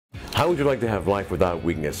How would you like to have life without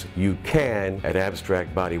weakness? You can at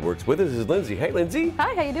Abstract Bodyworks. With us is Lindsay. Hey, Lindsay.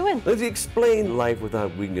 Hi, how you doing? Lindsay, explain life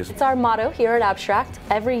without weakness. It's our motto here at Abstract.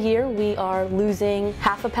 Every year we are losing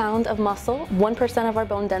half a pound of muscle, 1% of our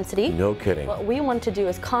bone density. No kidding. What we want to do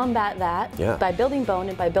is combat that by building bone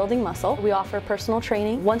and by building muscle. We offer personal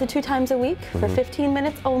training 1 to 2 times a week for 15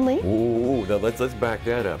 minutes only. Ooh, now let's back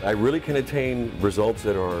that up. I really can attain results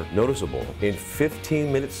that are noticeable in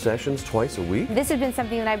 15-minute sessions twice a week? This has been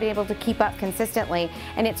something that I've been able to keep up consistently,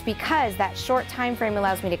 and it's because that short time frame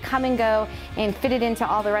allows me to come and go and fit it into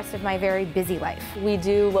all the rest of my very busy life. We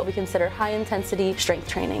do what we consider high-intensity strength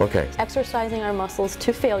training. Okay. Exercising our muscles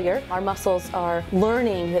to failure. Our muscles are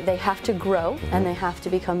learning that they have to grow and they have to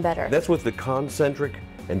become better. That's with the concentric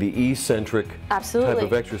and the eccentric type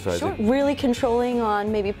of exercise. Sure. Really controlling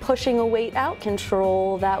on maybe pushing a weight out,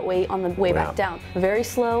 control that weight on the way back down. Very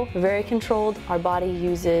slow, very controlled. Our body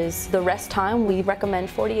uses the rest time. We recommend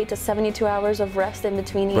 48 to 72 hours of rest in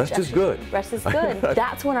between each exercise. Rest is good. Rest is good.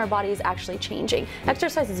 That's when our body is actually changing.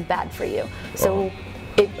 Exercise is bad for you. So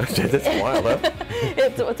that's wild, huh?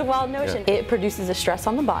 It's a wild notion. It produces a stress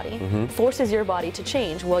on the body, forces your body to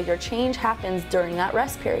change. Well, your change happens during that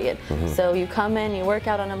rest period. So you come in, you work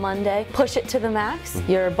out on a Monday, push it to the max.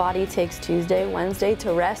 Your body takes Tuesday, Wednesday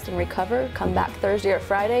to rest and recover, come back Thursday or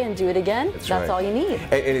Friday and do it again. That's all you need.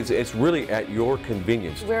 And it's really at your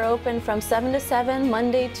convenience. We're open from 7 to 7,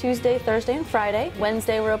 Monday, Tuesday, Thursday, and Friday.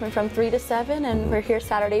 Wednesday we're open from 3 to 7, and we're here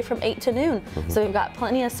Saturday from 8 to noon. So we've got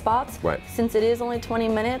plenty of spots. Since it is only 20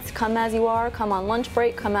 minutes, come as you are, come on lunch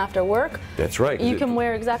break, come after work. That's right. You can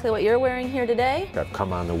wear exactly what you're wearing here today. I've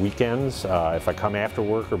come on the weekends. If I come after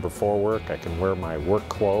work or before work, I can wear my work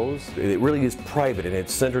clothes. It really is private and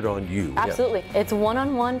it's centered on you. Absolutely. It's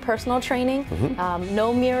one-on-one personal training.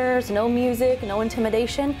 No mirrors, no music, no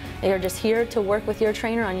intimidation. You're just here to work with your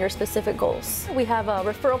trainer on your specific goals. We have a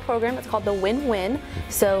referral program. It's called the Win-Win.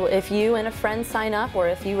 So if you and a friend sign up, or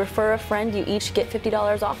if you refer a friend, you each get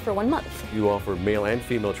 $50 off for 1 month. You offer male and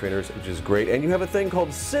female trainers, which is great, and you have a thing called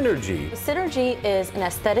Synergy. Synergy is an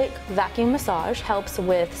aesthetic vacuum massage, helps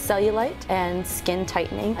with cellulite and skin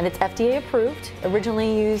tightening, and it's FDA approved.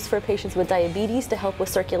 Originally used for patients with diabetes to help with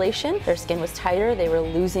circulation. Their skin was tighter, they were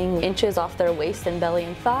losing inches off their waist and belly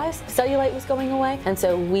and thighs. Cellulite was going away, and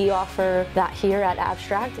so we offer that here at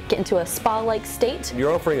Abstract. Get into a spa-like state.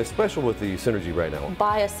 You're offering a special with the Synergy right now.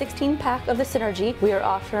 Buy a 16-pack of the Synergy. We are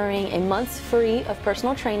offering a month's free of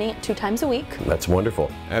personal training 2 times a week. That's wonderful.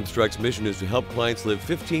 Abstract's mission is to help clients live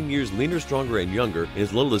 15 years leaner, stronger, and younger in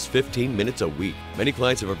as little as 15 minutes a week. Many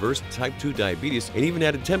clients have reversed type 2 diabetes and even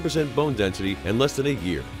added 10% bone density in less than a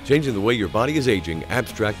year, changing the way your body is aging.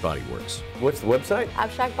 Abstract Bodyworks. What's the website?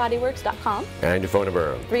 AbstractBodyworks.com. And your phone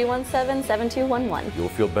number? 317-7211. You'll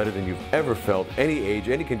feel better than you've ever felt. Any age,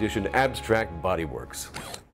 any condition, Abstract Bodyworks.